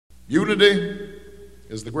Unity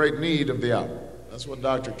is the great need of the hour. That's what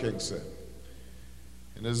Dr. King said.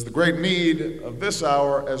 And is the great need of this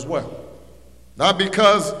hour as well. Not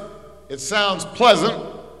because it sounds pleasant,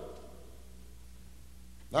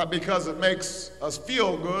 not because it makes us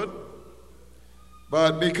feel good,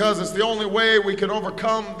 but because it's the only way we can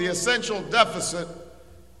overcome the essential deficit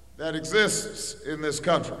that exists in this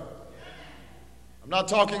country. I'm not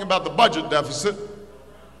talking about the budget deficit.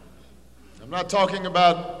 I'm not talking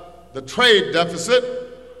about the trade deficit.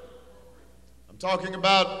 I'm talking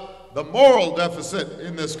about the moral deficit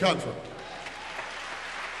in this country.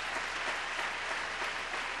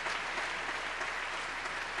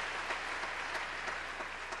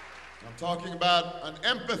 I'm talking about an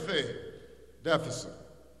empathy deficit.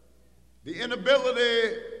 The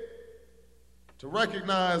inability to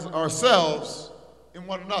recognize ourselves in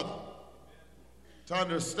one another. To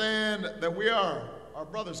understand that we are our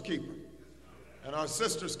brother's keeper and our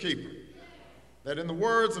sister's keeper. That in the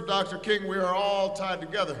words of Dr. King, we are all tied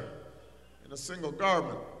together in a single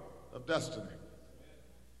garment of destiny.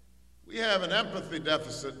 We have an empathy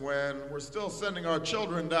deficit when we're still sending our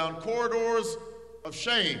children down corridors of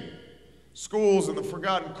shame, schools in the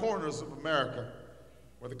forgotten corners of America,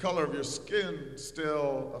 where the color of your skin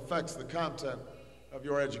still affects the content of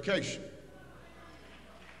your education.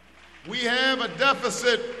 We have a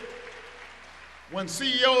deficit when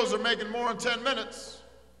CEOs are making more in 10 minutes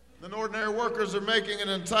than ordinary workers are making an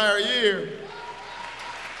entire year.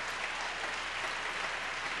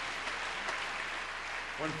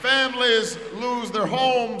 When families lose their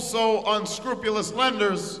homes so unscrupulous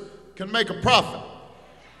lenders can make a profit.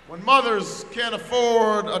 When mothers can't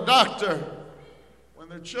afford a doctor, when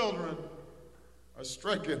their children are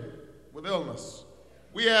stricken with illness.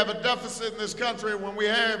 We have a deficit in this country when we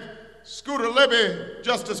have Scooter Libby,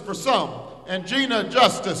 justice for some, and Gina,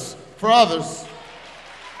 justice for others.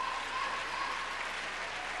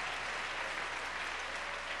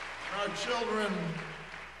 Our children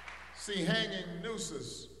see hanging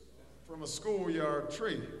nooses from a schoolyard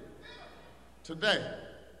tree today,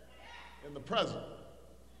 in the present,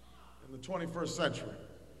 in the 21st century.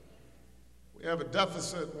 We have a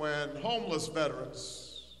deficit when homeless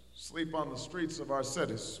veterans sleep on the streets of our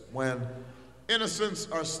cities, when innocents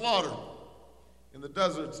are slaughtered in the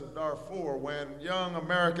deserts of Darfur, when young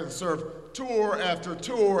Americans serve tour after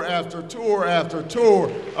tour after tour after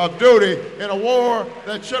tour of duty in a war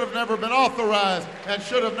that should have never been authorized and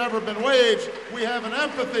should have never been waged. We have an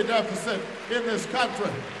empathy deficit in this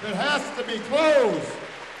country that has to be closed.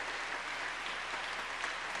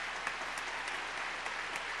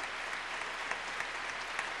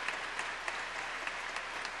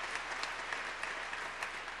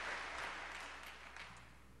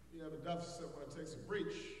 Deficit when it takes a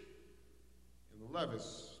breach in the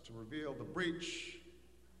levees to reveal the breach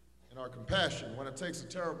in our compassion, when it takes a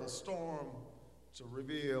terrible storm to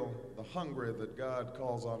reveal the hungry that God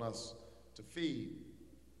calls on us to feed,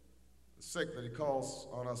 the sick that he calls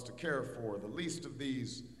on us to care for, the least of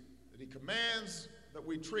these that he commands that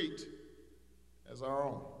we treat as our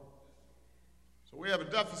own. So we have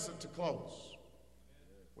a deficit to close.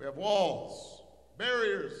 We have walls,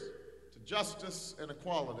 barriers, justice and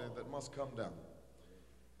equality that must come down.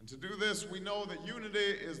 And to do this, we know that unity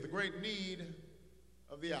is the great need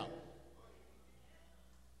of the hour.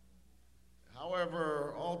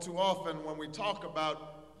 However, all too often when we talk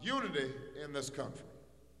about unity in this country,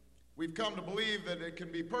 we've come to believe that it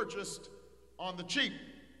can be purchased on the cheap.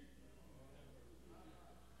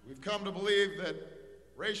 We've come to believe that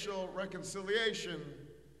racial reconciliation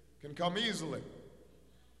can come easily.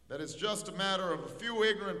 That it's just a matter of a few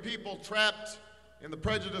ignorant people trapped in the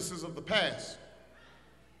prejudices of the past.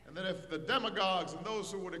 And that if the demagogues and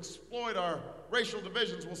those who would exploit our racial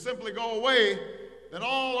divisions will simply go away, then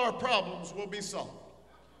all our problems will be solved.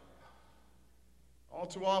 All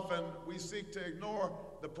too often, we seek to ignore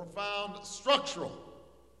the profound structural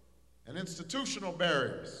and institutional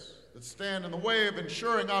barriers that stand in the way of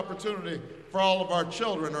ensuring opportunity for all of our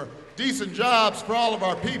children, or decent jobs for all of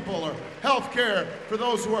our people, or health care for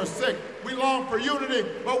those who are sick. We long for unity,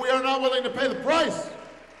 but we are not willing to pay the price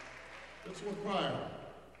that's required.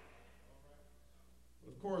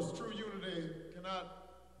 But of course, true unity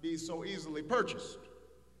cannot be so easily purchased.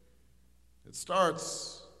 It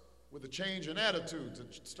starts with a change in attitudes.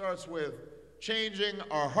 It starts with changing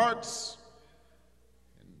our hearts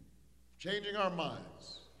and changing our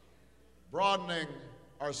minds, broadening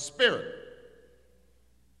our spirit.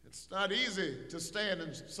 It's not easy to stand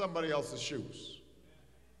in somebody else's shoes.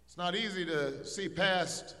 It's not easy to see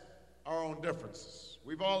past our own differences.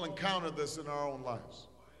 We've all encountered this in our own lives.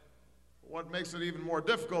 what makes it even more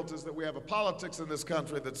difficult is that we have a politics in this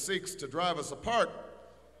country that seeks to drive us apart,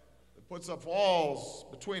 that puts up walls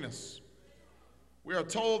between us. We are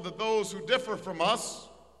told that those who differ from us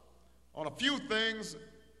on a few things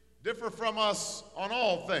differ from us on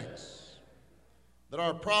all things, that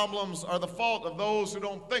our problems are the fault of those who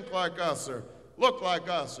don't think like us or look like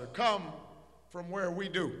us or come from where we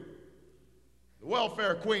do. The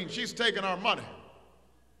welfare queen, she's taking our money.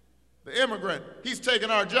 The immigrant, he's taking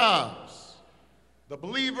our jobs. The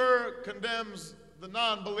believer condemns the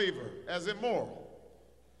non-believer as immoral.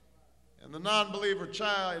 And the non-believer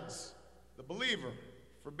chides the believer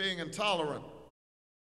for being intolerant